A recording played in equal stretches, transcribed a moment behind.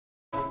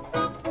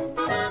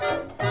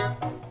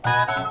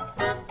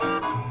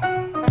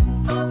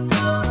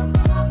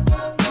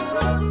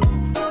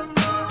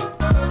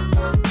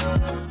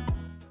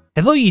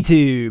Hello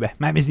YouTube,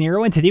 my name is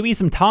Nero, and today we have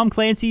some Tom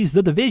Clancy's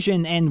The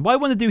Division, and what I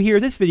want to do here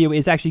in this video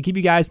is actually give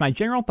you guys my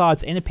general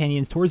thoughts and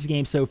opinions towards the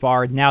game so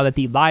far, now that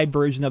the live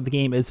version of the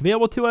game is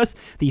available to us.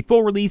 The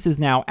full release is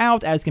now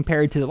out as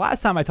compared to the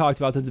last time I talked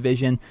about The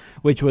Division,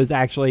 which was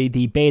actually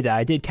the beta.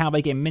 I did kind of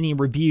like a mini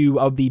review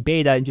of the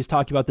beta and just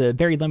talk about the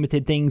very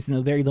limited things and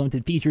the very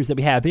limited features that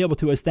we had available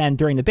to us then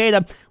during the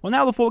beta. Well,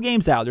 now the full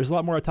game's out. There's a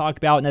lot more to talk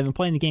about, and I've been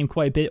playing the game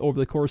quite a bit over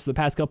the course of the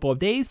past couple of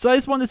days, so I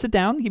just wanted to sit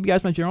down and give you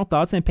guys my general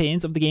thoughts and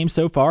opinions of the game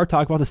so far,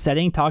 talk about the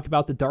setting, talk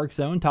about the dark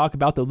zone, talk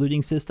about the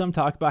looting system,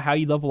 talk about how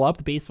you level up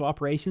the base of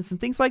operations and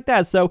things like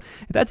that. So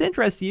if that's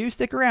interest to you,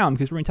 stick around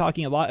because we're going to be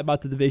talking a lot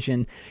about The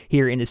Division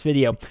here in this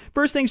video.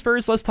 First things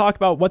first, let's talk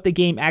about what the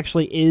game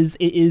actually is.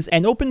 It is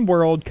an open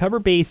world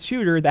cover-based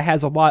shooter that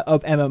has a lot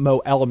of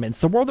MMO elements.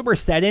 The world that we're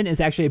set in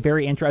is actually a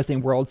very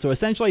interesting world. So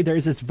essentially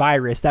there's this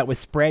virus that was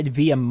spread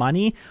via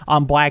money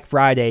on Black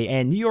Friday,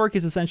 and New York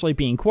is essentially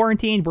being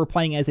quarantined. We're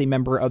playing as a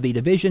member of the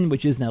Division,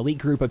 which is an elite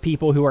group of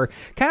people who are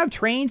kind of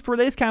trained for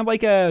this, kind of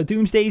like a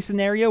doomsday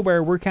scenario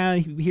where we're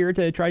kind of here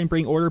to try and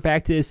bring order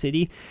back to the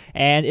city.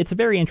 And it's a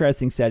very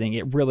interesting setting.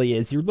 It really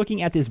is. You're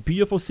looking at this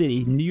beautiful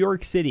city, New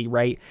York City,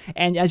 right?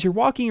 And as you're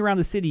walking around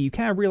the city, you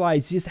kind of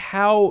realize just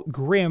how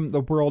grim the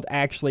world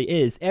actually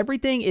is.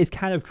 Everything is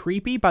kind of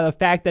creepy by the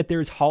fact that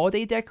there's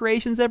holiday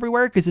decorations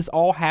everywhere, because this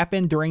all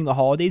happened during the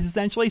holidays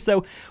essentially.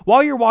 So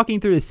while you're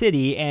walking through the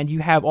city and you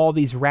have all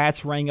these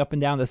rats running up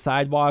and down the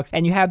sidewalks,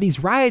 and you have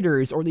these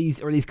rioters or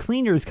these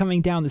cleaners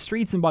coming down the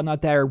streets and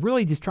whatnot that are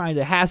really just trying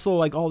to hassle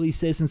like all these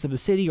citizens of the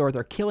city, or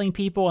they're killing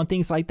people and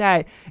things like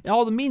that. And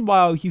all the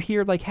meanwhile, you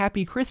hear like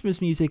happy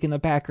Christmas music in the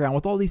background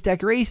with all these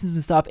decorations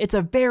and stuff. It's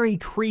a very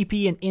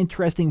creepy and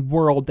interesting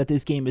world that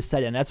this game is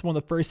set in. That's one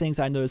of the first things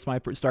I noticed when I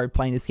first started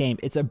playing this game.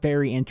 It's a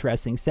very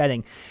interesting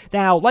setting.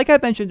 Now, like I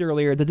mentioned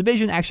earlier, The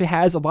Division actually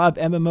has a lot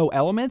of MMO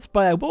elements,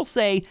 but I will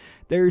say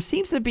there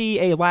seems to be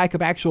a lack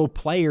of actual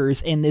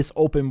players in this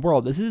open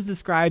world. This is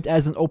described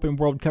as an open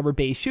world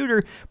cover-based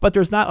shooter, but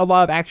there's not a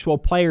lot of actual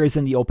players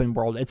in the open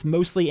world. It's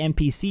mostly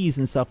NPCs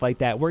and stuff like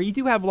that, where you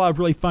do have a lot of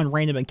really fun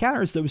random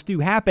encounters. Those do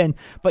happen,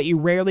 but you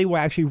rarely will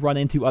actually run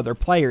into other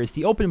players.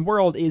 The open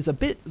world is a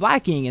bit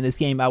lacking in this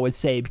game, I would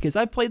say, because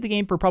I've played the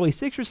game for probably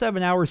 6 or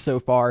 7 hours so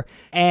far,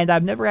 and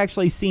I've never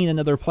actually seen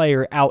another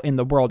player out in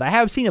the world. I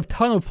have seen a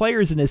ton of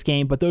players in this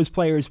game, but those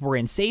players were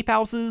in safe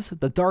houses,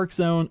 the dark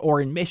zone, or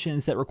in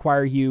missions that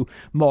require you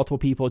multiple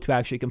people to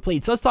actually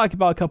complete. So let's talk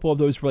about a couple of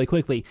those really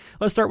quickly.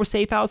 Let's start with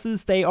safe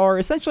houses. They are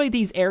essentially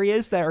these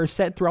areas that are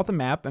set throughout the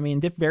map. I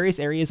mean, in various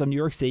areas of New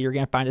York City, you're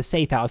going to find a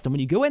safe house, and when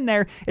you go in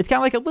there, it's kind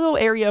of like a little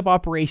area of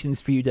operations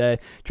for you to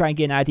try and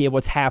get an idea of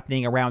what's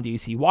happening around you.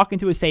 So you walk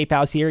into a safe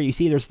house here, you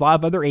see there's a lot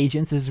of other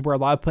agents. This is where a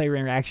lot of player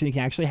interaction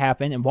can actually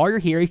happen, and while you're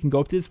here, you can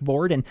go up to this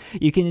board and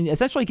you can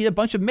essentially get a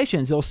bunch of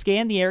missions. It'll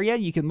scan the area,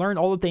 you can learn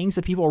all the things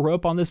that people wrote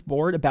up on this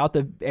board about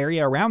the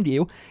area around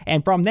you,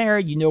 and from there,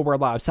 you know where a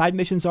lot of side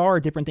missions are, or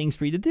different things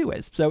for you to do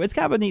is. So it's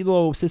kind of a neat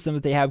little system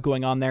that they have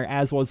going on there,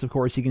 as well as, of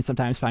course, you can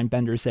sometimes find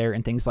vendors there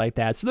and things like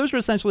that. So those are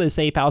essentially the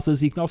safe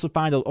houses. You can also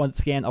find,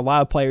 once again, a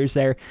lot of players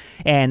there,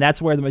 and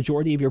that's where the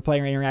majority of your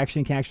player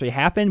interaction can actually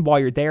happen. While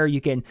you're there, you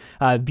can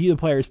view the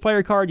player's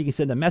player card. You can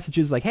send them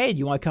messages like, hey, do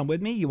you want to come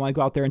with me? You want to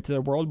go out there into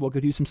the world? We'll go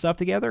do some stuff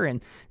together,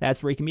 and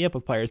that's where you can meet up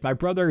with players. My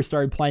brother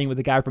started playing with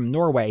a guy from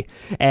Norway,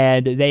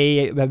 and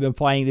they have been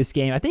playing this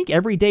game, I think,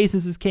 every day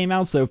since this came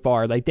out so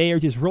far. Like, they are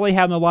just really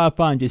having a lot of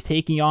fun just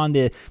taking on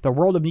the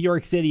world of New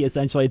York City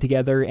essentially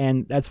together,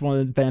 and that's one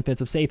of the benefits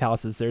of safe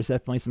houses. There's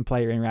definitely some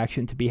player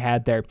interaction to be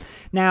had there.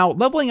 Now,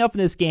 leveling up in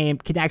this game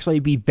can actually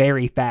be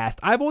very fast.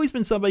 I've always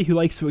been somebody who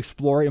likes to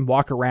explore and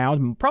walk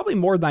around, probably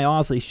more than I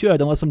honestly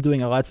should, unless I'm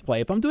doing a Let's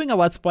Play. If I'm doing a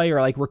Let's Play or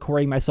like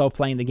recording myself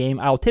playing the game,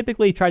 I'll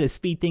typically try to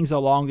speed things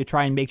along to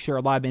try and make sure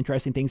a lot of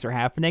interesting things are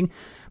happening.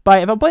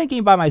 But if I'm playing a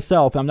game by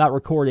myself, I'm not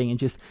recording and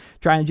just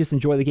trying to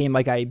enjoy the game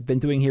like I've been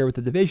doing here with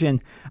The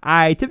Division,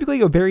 I typically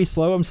go very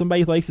slow. I'm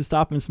somebody who likes to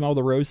stop and smell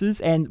the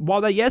roses. And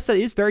while that, yes, that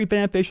is very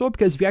beneficial,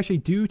 because if you actually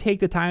do take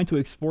the time to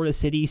explore the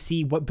city,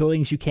 see what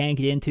buildings you can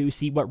get into,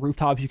 see what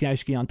rooftops you can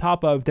actually get on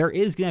top of, there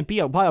is going to be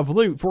a lot of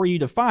loot for you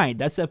to find.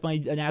 That's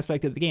definitely an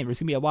aspect of the game. There's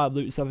going to be a lot of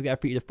loot and stuff like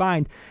that for you to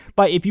find.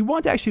 But if you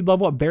want to actually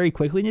level up very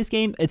quickly in this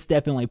game, it's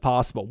definitely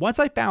possible. Once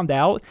I found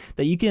out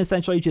that you can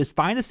essentially just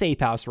find a safe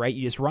house, right?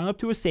 You just run up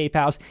to a safe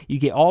house, you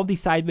get all of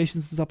these side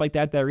missions and stuff like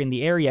that that are in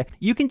the area.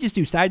 You can just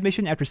do side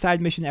mission after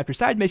side mission after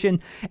side mission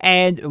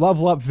and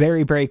level up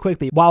very, very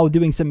quickly while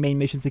doing some main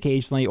missions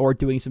occasionally, or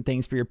doing some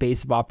things for your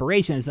base of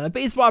operations. Now, the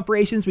base of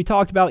operations we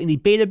talked about in the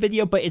beta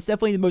video, but it's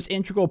definitely the most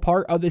integral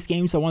part of this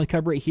game, so I want to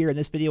cover it here in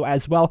this video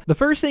as well. The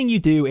first thing you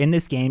do in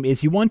this game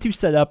is you want to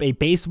set up a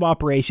base of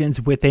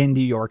operations within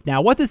New York.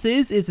 Now, what this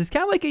is it's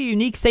kind of like a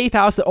unique safe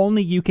house that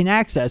only you can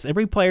access.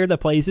 Every player that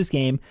plays this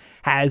game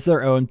has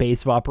their own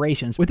base of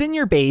operations. Within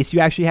your base, you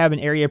actually have an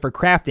area for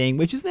crafting,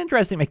 which is an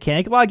interesting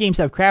mechanic. A lot of games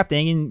have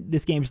crafting, and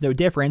this game's no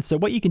different. So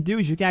what you can do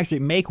is you can actually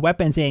make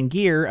weapons and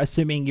gear,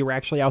 assuming you're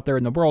actually out there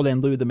in the world,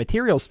 and loot the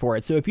materials for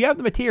it. So if you have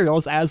the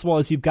materials, as well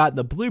as you've got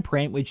the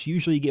blueprint, which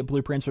usually you get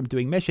blueprints from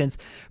doing missions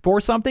for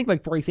something,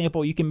 like for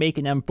example, you can make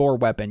an M4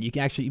 weapon. You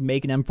can actually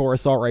make an M4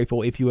 assault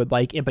rifle if you would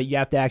like it, but you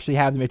have to actually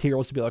have the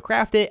materials to be able to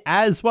craft it,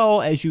 as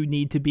well as you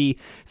need to be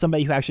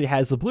somebody who actually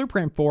has the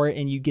blueprint for it,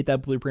 and you get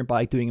that blueprint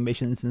by like doing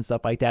missions and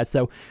stuff like that.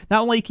 So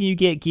not only can you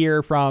get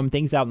gear from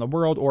things out in the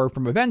world or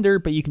from a vendor,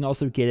 but you can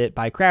also get it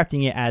by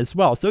crafting it as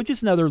well. So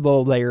just another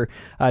little layer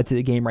to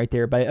the game right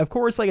there. But of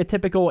course, like a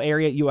typical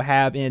area you will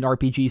have in an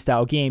RPG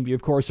style game, you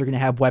of course are going to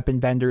have weapon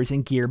vendors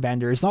and gear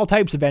vendors and all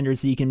types of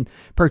vendors that you can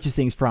purchase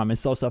things from and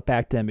sell stuff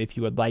back to them if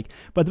you would like.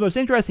 But the most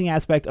interesting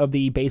aspect of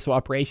the base of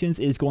operations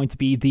is going to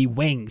be the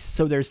wings.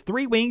 So there's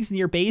 3 wings in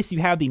your base. You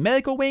have the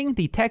medical wing,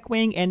 the tech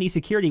wing, and the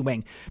security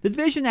wing. The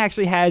Division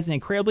actually has an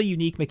incredibly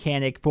unique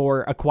mechanic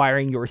for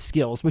acquiring your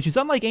skills, which is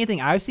unlike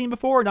anything I've seen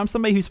before. And I'm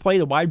somebody who's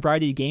played a wide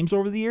variety of games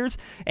over the years.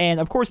 And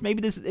of course,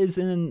 maybe this is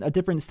in a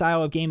different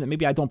style of game that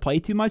maybe I don't play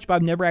too much, but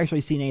I've never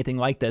actually seen anything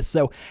like this.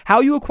 So how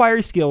you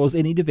acquire skills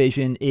in the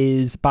Division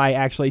is by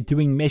actually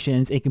doing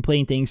missions and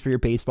completing things for your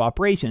base of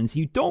operations.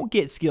 You don't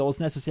get skills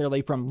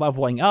necessarily from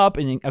leveling up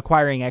and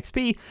acquiring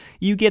XP.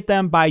 You get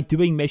them by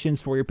doing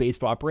missions for your base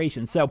of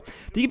operations. So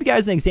to give you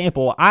guys an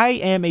example, I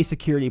am a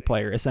security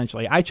player,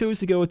 essentially. I chose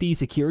to go with the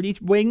security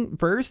wing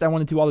first. I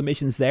want to do all the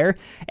missions there.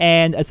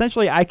 And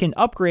essentially, I can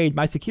upgrade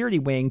my security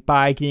wing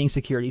by getting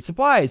security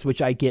supplies,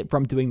 which I get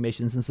from doing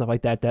missions and stuff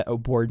like that that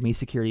award me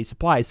security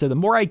supplies. So the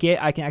more I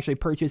get, I can actually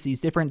purchase these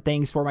different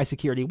things for my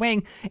security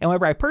wing. And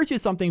whenever I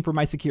purchase something for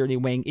my security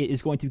wing, it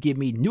is going to give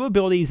me new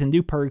abilities and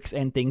new perks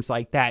and things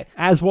like that,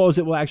 as well as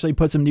it will actually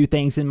put some new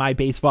things in my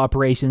base of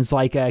operations,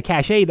 like a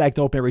cache that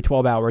can open every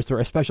 12 hours or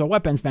a special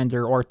weapons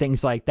vendor or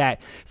things like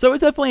that. So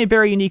it's definitely a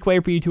very unique way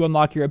for you to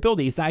unlock your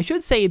abilities. And I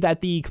should say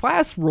that the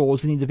class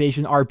rules in the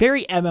Division are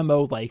very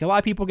MMO-like. A lot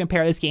of people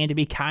compare this game to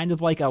be kind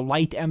of like a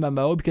light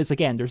MMO because,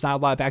 again, there's not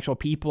a lot of actual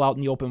people out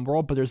in the open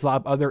world, but there's a lot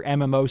of other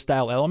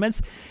MMO-style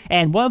elements.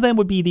 And one of them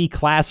would be the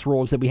class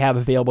rules that we have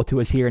available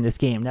to us here in this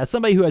game. Now,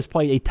 somebody who has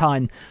played a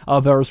ton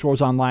of Elder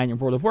Scrolls Online and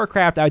World of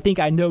Warcraft, I think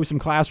I know some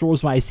class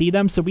rules when I see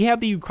them. So we have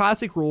the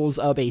classic rules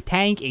of a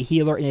tank, a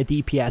healer, and a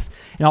DPS,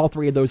 and all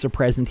 3 of those are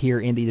present here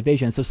in the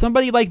Division. So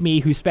somebody like me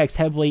who specs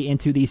heavily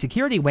into the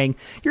security wing,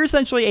 you're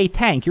essentially a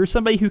tank. You're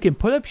somebody who can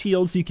put up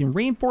shields, you can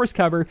reinforce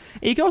cover,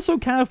 and you can also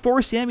kind of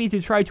force the enemy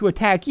to try to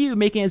attack you,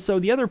 making it so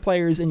the other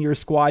players in your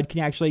squad can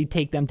actually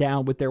take them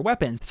down with their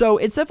weapons. So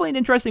it's definitely an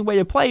interesting way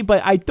to play,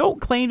 but I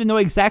don't claim to know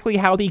exactly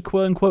how the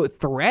quote-unquote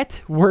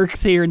threat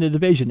works here in the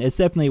Division. It's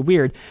definitely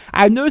weird.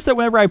 I've noticed that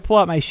whenever I pull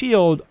out my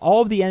shield,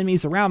 all of the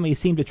enemies around me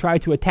seem to try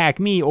to attack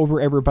me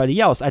over everybody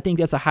else. I think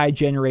that's a high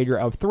generator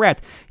of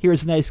threat.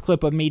 Here's a nice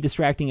clip of me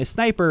distracting a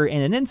sniper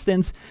in an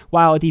instance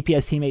while a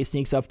DPS teammate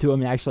sneaks up to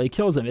him and actually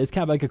kills him. It's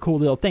kind of like a cool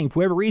little thing. For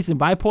whatever reason,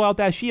 when I pull out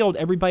that shield,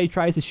 everybody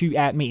tries to shoot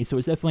at me. So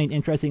it's definitely an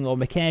interesting little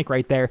mechanic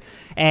right there.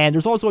 And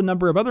there's also a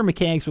number of other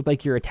mechanics with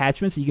like your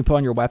attachments that you can put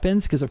on your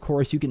weapons, because of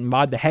course you can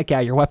mod the heck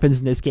out of your weapons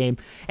in this game.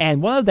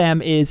 And one of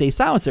them is a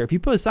silencer. If you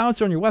put a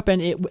silencer on your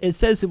weapon, it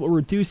says it will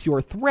reduce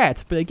your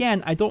threat. But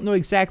again, I don't know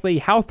exactly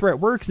how threat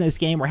works in this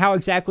game or how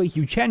exactly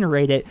you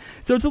generate it.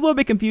 So it's a little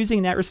bit confusing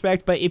in that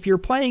respect. But if you're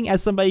playing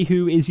as somebody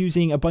who is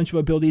using a bunch of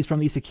abilities from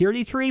the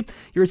security tree,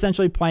 you're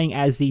essentially playing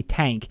as the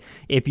tank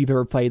if you've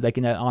ever played like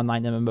in an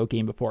online MMO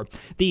game before.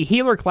 The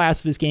healer class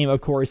of this game,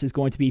 of course, is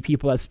going to be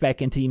people that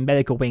spec into the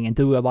medical wing and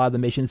do a lot of the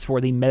missions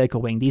for the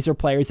medical wing. These are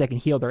players that can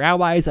heal their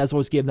allies as well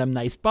as give them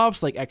nice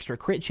buffs like extra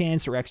crit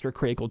chance or extra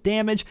critical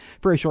damage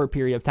for a short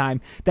period of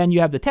time. Then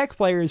you have the tech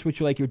players,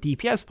 which are like your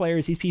DPS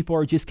players. These people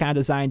are just kind of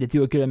designed to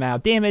do a good amount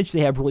of damage.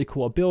 They have really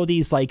cool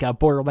abilities like a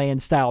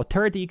Borderlands style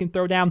turret that you can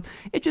throw down.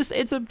 It's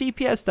a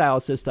DPS style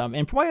system.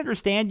 And from what I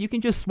understand, you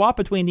can just swap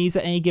between these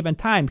at any given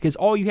time, because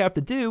all you have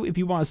to do if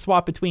you want to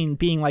swap between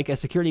being like a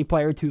security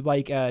player to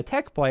like a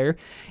tech player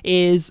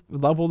is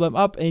level them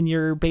up in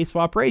your base of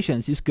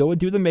operations. Just go and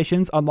do the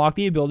missions, unlock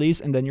the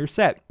abilities, and then you're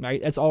set,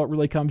 right? That's all it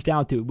really comes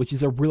down to, which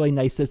is a really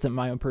nice system in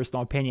my own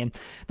personal opinion.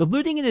 The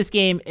looting in this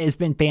game has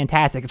been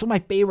fantastic. It's one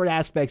of my favorite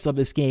aspects of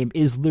this game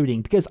is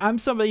looting, because I'm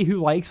somebody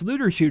who likes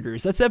looter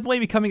shooters. That's definitely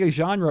becoming a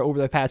genre over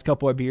the past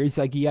couple of years.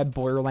 Like you have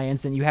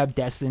Borderlands and you have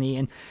Destiny,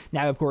 and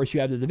now of course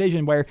you have the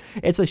Division, where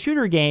it's a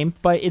shooter game,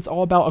 but it's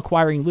all about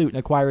acquiring loot and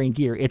acquiring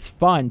gear. It's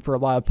fun for a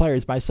lot of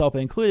players, myself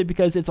included,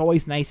 because it's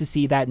always nice to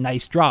see that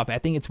nice drop. I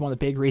think it's one of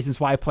the big reasons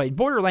why I played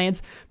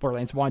Borderlands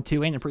 1,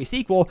 2, and a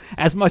pre-sequel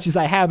as much as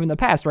I have in the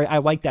past, right? I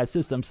like that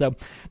system. So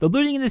the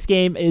looting in this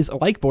game is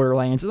like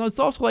Borderlands, and it's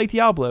also like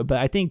Diablo, but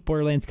I think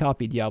Borderlands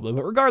copied Diablo.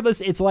 But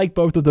regardless, it's like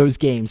both of those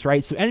games,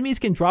 right? So enemies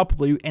can drop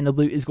loot, and the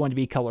loot is going to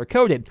be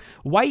color-coded.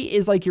 White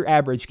is like your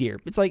average gear.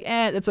 It's like,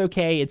 that's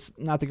okay. It's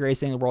not the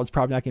greatest thing in the world. It's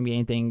probably not going to be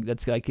anything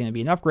that's like going to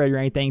be an upgrade or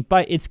anything,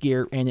 but it's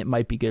gear, and it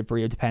might be good for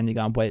you depending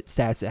on what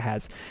stats it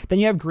has. Then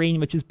you have green,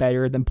 which is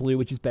better, then blue,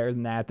 which is better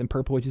than that, then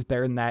purple, which is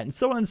better than that, and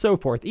so on and so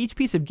forth. Each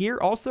piece of gear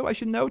also, I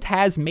should note,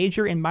 has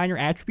major and minor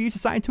attributes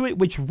assigned to it,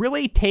 which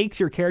really takes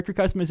your character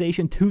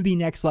customization to the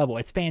next level.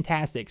 It's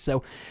fantastic.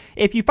 So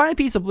if you find a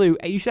piece of loot,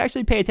 you should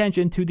actually pay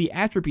attention to the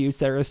attributes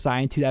that are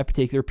assigned to that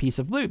particular piece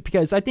of loot,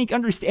 because I think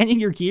understanding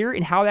your gear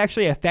and how it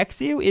actually affects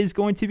you is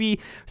going to be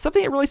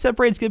something that really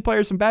separates good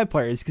players from bad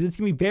players, because it's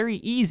going to be very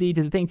easy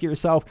to think to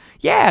yourself,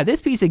 yeah,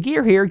 this piece of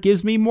gear here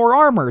gives me more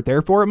armor,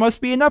 therefore it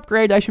must be an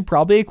upgrade, I should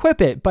probably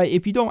equip it. But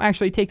if you don't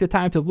actually take the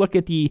time to look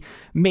at the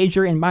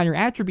major and minor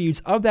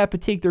attributes of that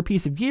particular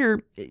piece of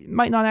gear, it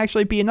might not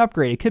actually be an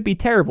upgrade. It could be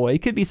terrible. It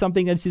could be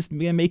something that's just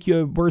going to make you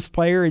a worse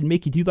player and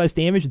make you do less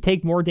damage and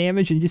take more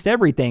damage and just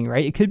everything,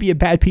 right? It could be a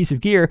bad piece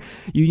of gear.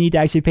 You need to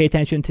actually pay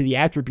attention to the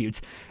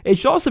attributes. It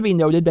should also be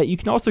noted that you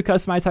can also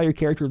customize how your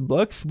character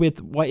looks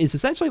with what is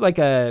essentially like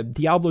a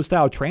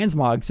Diablo-style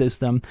transmog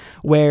system,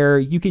 where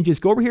you can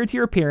just go over here to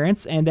your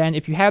appearance, and then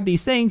if you have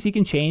these things, you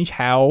can change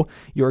how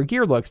your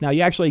gear looks. Now,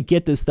 you actually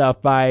get this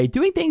stuff by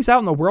doing things out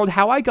in the world.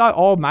 How I got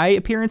all of my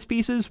appearance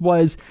pieces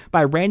was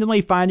by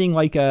randomly finding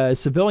like a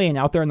civilian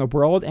out there in the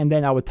world, and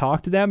then I would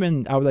talk to them,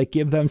 and I would like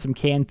give them some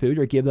canned food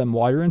or give them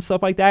water and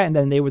stuff like that, and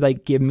then they would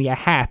like give me a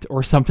hat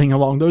or something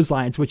along those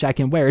lines, which I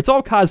can wear. It's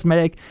all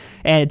cosmetic,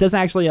 and it doesn't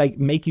actually like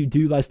make you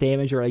do less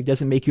damage or like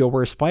doesn't make you a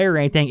worse player or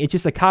anything. It's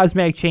just a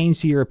cosmetic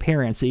change to your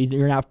appearance, so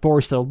you're not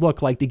forced to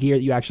look like the gear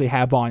that you actually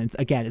have on.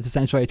 Again, it's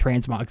essentially a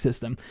transmog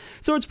system,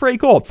 so it's pretty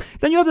cool.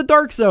 Then you have the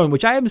Dark Zone,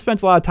 which I haven't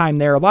spent a lot of time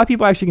there. A lot of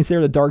people actually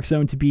consider the Dark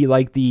Zone to be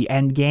like the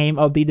end game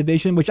of the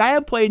Division, which I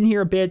have played in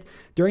here a bit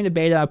during the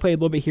beta. I played a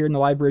little bit here in the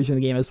live version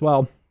of the game as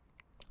well.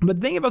 But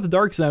the thing about the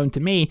Dark Zone to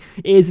me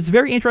is it's a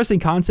very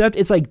interesting concept.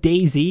 It's like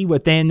DayZ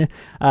within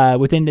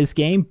this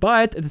game,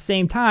 but at the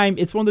same time,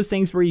 it's one of those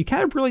things where you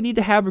kind of really need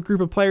to have a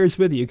group of players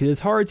with you, because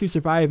it's hard to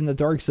survive in the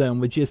Dark Zone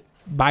with just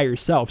by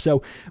yourself.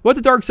 So what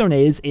the Dark Zone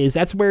is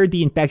that's where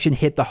the infection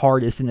hit the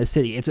hardest in the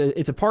city.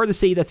 It's a part of the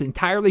city that's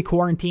entirely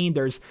quarantined.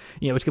 There's,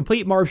 it's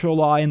complete martial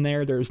law in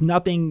there. There's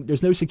nothing,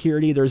 there's no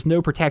security, there's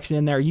no protection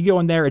in there. You go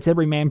in there, it's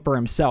every man for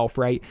himself,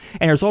 right?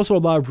 And there's also a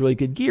lot of really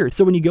good gear.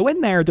 So when you go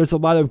in there, there's a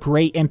lot of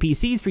great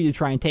NPCs for you to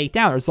try and take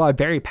down. There's a lot of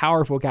very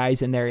powerful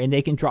guys in there, and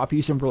they can drop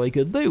you some really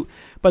good loot.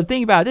 But the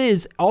thing about it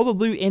is, all the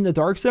loot in the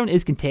Dark Zone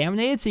is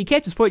contaminated, so you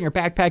can't just put it in your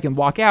backpack and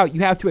walk out.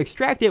 You have to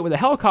extract it with a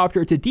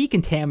helicopter to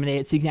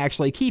decontaminate it so you can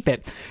actually keep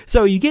it.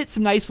 So you get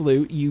some nice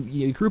loot,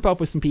 you group up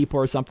with some people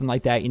or something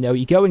like that,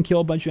 you go and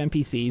kill a bunch of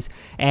NPCs,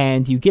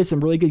 and you get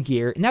some really good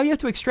gear. Now you have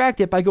to extract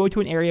it by going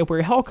to an area where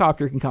a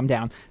helicopter can come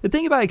down. The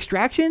thing about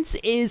extractions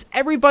is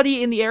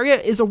everybody in the area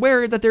is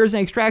aware that there's an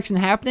extraction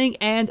happening,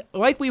 and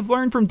like we've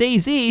learned from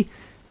DayZ,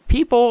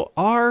 people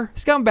are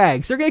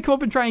scumbags. They're going to come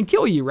up and try and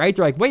kill you, right?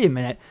 They're like, wait a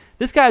minute,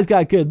 this guy's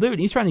got good loot, and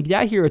he's trying to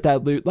get out here with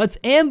that loot. Let's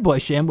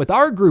ambush him with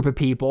our group of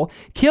people,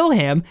 kill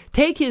him,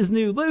 take his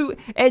new loot,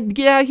 and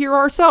get out here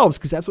ourselves,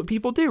 because that's what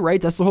people do, right?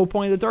 That's the whole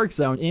point of the Dark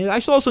Zone. And I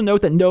should also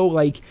note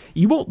that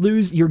you won't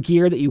lose your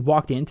gear that you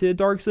walked into the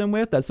Dark Zone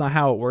with. That's not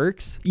how it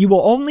works. You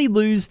will only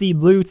lose the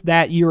loot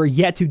that you're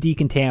yet to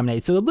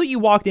decontaminate. So the loot you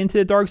walked into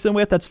the Dark Zone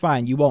with, that's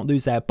fine. You won't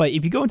lose that. But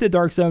if you go into the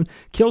Dark Zone,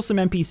 kill some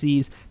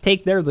NPCs,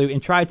 take their loot,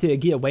 and try to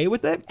get away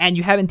with it, and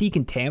you haven't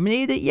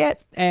decontaminated it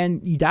yet,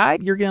 and you die,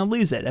 you're going to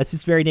lose it. That's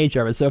just very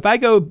nature of it. So if I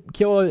go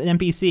kill an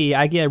NPC,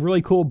 I get a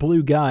really cool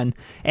blue gun,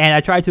 and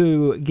I try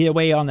to get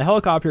away on the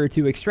helicopter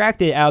to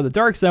extract it out of the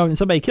Dark Zone, and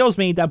somebody kills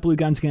me, that blue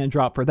gun's going to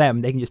drop for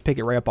them. They can just pick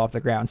it right up off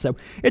the ground. So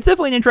it's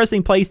definitely an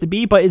interesting place to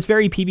be, but it's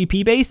very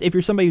PvP based. If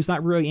you're somebody who's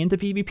not really into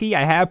PvP,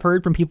 I have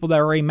heard from people that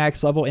are already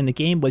max level in the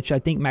game, which I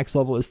think max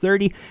level is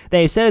 30,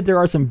 they have said that there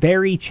are some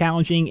very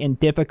challenging and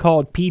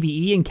difficult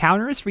PvE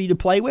encounters for you to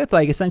play with.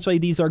 Like, essentially,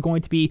 these are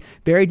going to be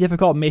very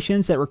difficult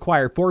missions that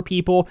require 4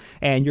 people,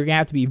 and you're going to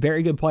have to be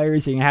very good players,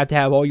 and you're going to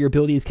have all your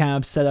abilities kind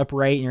of set up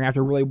right, and you're going to have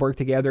to really work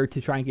together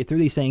to try and get through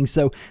these things.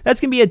 So that's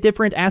going to be a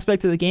different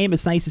aspect of the game.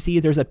 It's nice to see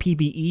there's a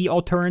PvE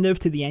alternative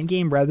to the end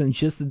game rather than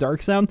just the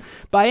Dark Zone,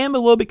 but I am a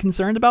little bit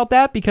concerned about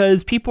that,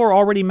 because people are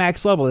already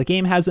max level. The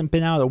game hasn't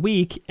been out a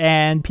week,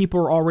 and people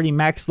are already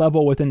max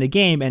level within the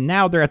game, and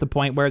now they're at the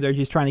point where they're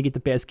just trying to get the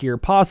best gear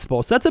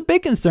possible. So that's a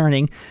bit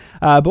concerning,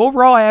 but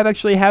overall, I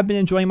have been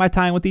enjoying my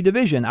time with the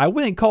Division. I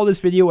wouldn't call this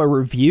video a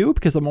review,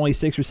 because I'm only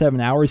 6 or 7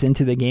 hours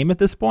into the game at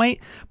this point,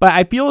 but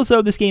I feel as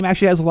though this game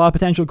actually has a lot of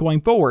potential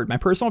going forward. My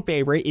personal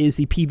favorite is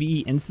the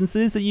PvE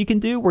instances that you can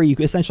do, where you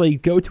essentially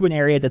go to an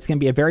area that's going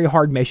to be a very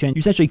hard mission. You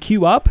essentially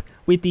queue up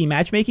with the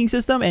matchmaking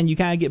system, and you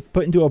kind of get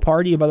put into a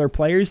party of other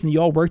players, and you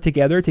all work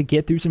together to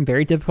get through some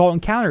very difficult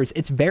encounters.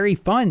 It's very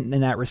fun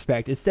in that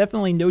respect. It's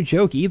definitely no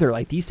joke either.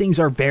 Like, these things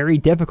are very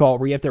difficult,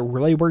 where you have to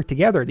really work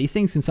together. These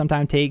things can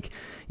sometimes take,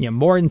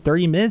 more than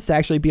 30 minutes to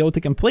actually be able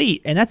to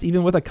complete, and that's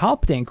even with a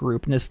competent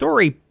group. And the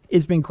story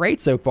has been great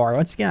so far.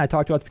 Once again, I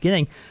talked about at the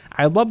beginning,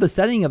 I love the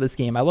setting of this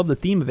game. I love the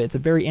theme of it. It's a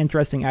very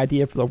interesting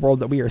idea for the world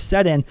that we are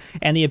set in,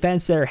 and the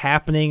events that are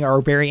happening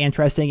are very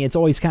interesting. It's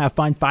always kind of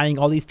fun finding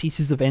all these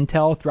pieces of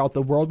intel throughout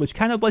the world, which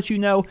kind of lets you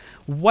know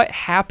what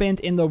happened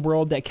in the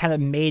world that kind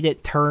of made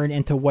it turn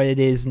into what it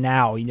is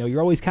now. You know,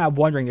 you're always kind of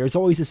wondering. There's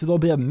always this little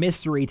bit of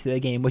mystery to the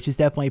game, which is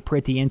definitely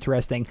pretty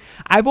interesting.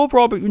 I've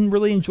overall been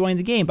really enjoying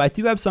the game, but I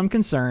do have some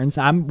concerns.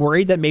 I'm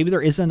worried that maybe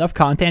there isn't enough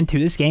content to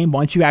this game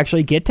once you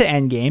actually get to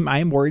endgame. I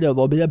am worried a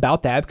little bit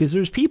about that because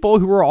there's people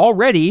who are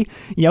already,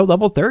 you know,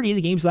 level 30.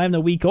 The game's not even a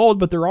week old,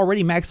 but they're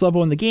already max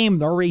level in the game.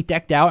 They're already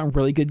decked out in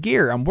really good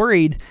gear. I'm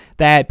worried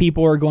that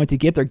people are going to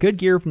get their good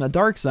gear from the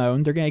Dark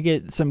Zone. They're going to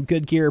get some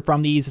good gear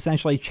from these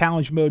essentially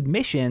challenge mode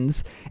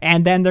missions,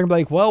 and then they're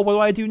like, well, what do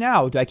I do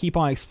now? Do I keep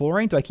on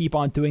exploring? Do I keep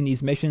on doing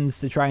these missions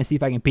to try and see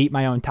if I can beat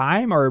my own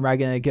time, or am I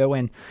going to go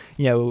and,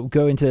 you know,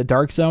 go into the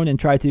Dark Zone and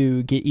try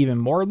to get even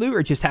more loot,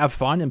 or just have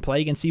fun and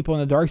play against people in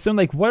the Dark Zone?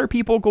 Like, what are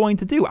people going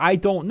to do? I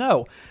don't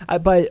know.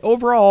 But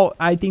overall,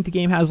 I think the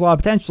game has a lot of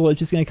potential. It's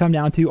just going to come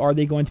down to, are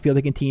they going to be able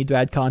to continue to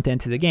add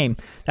content to the game?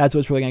 That's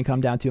what's really going to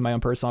come down to, in my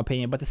own personal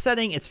opinion. But the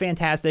setting, it's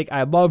fantastic.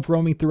 I love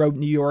roaming throughout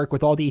New York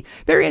with all the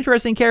very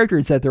interesting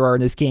characters that there are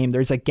in this game.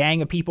 There's a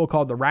gang of people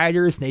called the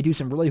Riders, and they do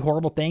some really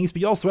horrible things,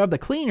 but you also have the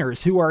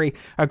Cleaners, who are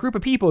a group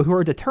of people who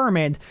are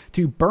determined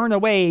to burn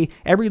away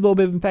every little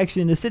bit of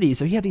infection in the city.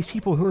 So you have these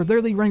people who are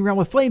literally running around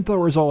with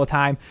flamethrowers all the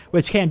time,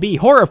 which can be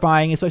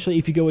horrifying, especially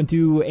if you go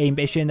into a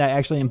mission that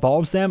actually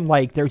involves them.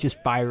 Like, there's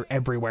just fire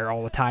everywhere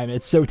all the time.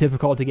 It's so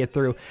difficult to get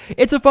through.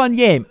 It's a fun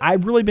game.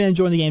 I've really been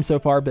enjoying the game so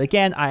far, but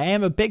again, I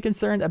am a bit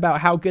concerned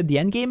about how good the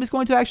end game is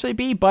going to actually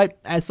be. But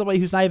as somebody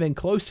who's not even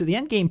close to the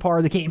end game part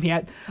of the game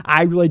yet,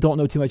 I really don't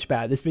know too much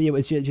about it. This video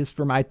is just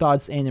for my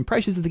thoughts and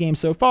impressions of the game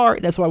so far.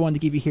 That's what I wanted to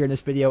give you here in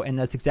this video, and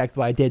that's exactly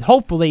what I did.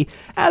 Hopefully,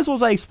 as well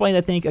as I explained,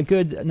 I think, a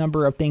good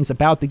number of things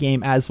about the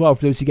game as well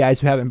for those of you guys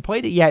who haven't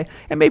played it yet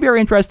and maybe are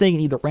interested in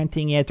either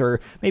renting it or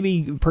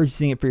maybe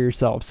purchasing it for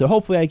yourself. So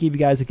hopefully I gave you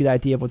guys a good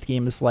idea of what the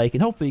game is like,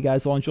 and hopefully you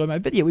guys will enjoy my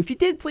video. If you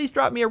did, please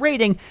drop me a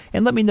rating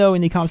and let me know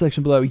in the comment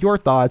section below your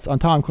thoughts on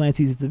Tom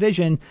Clancy's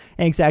Division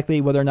and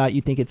exactly whether or not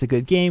you think it's a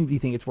good game. Do you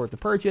think it's worth the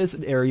purchase?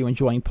 Are you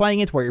enjoying playing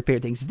it? What are your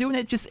favorite things to do in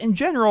it? Just in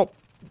general,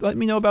 let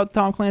me know about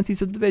Tom Clancy's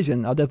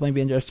Division. I'll definitely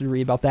be interested to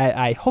read about that.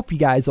 I hope you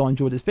guys all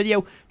enjoyed this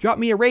video. Drop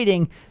me a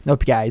rating, and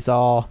hope you guys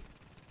all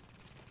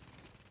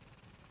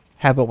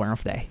have a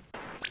wonderful day.